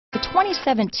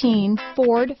2017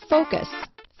 Ford Focus.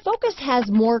 Focus has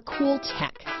more cool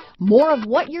tech, more of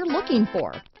what you're looking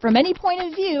for. From any point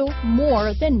of view,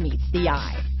 more than meets the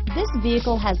eye. This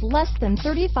vehicle has less than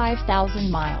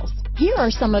 35,000 miles. Here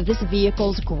are some of this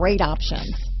vehicle's great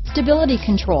options: stability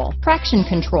control, traction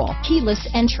control, keyless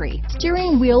entry,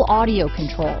 steering wheel audio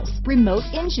controls, remote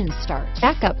engine start,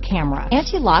 backup camera,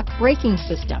 anti-lock braking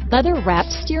system,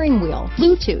 leather-wrapped steering wheel,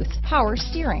 Bluetooth, power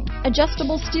steering,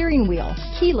 adjustable steering wheel,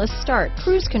 keyless start,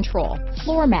 cruise control,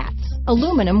 floor mats,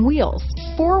 aluminum wheels,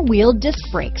 four-wheel disc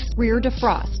brakes, rear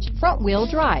defrost, front-wheel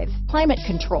drive, climate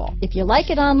control. If you like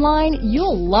it online,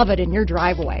 you'll love it in your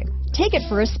driveway. Take it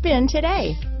for a spin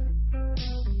today.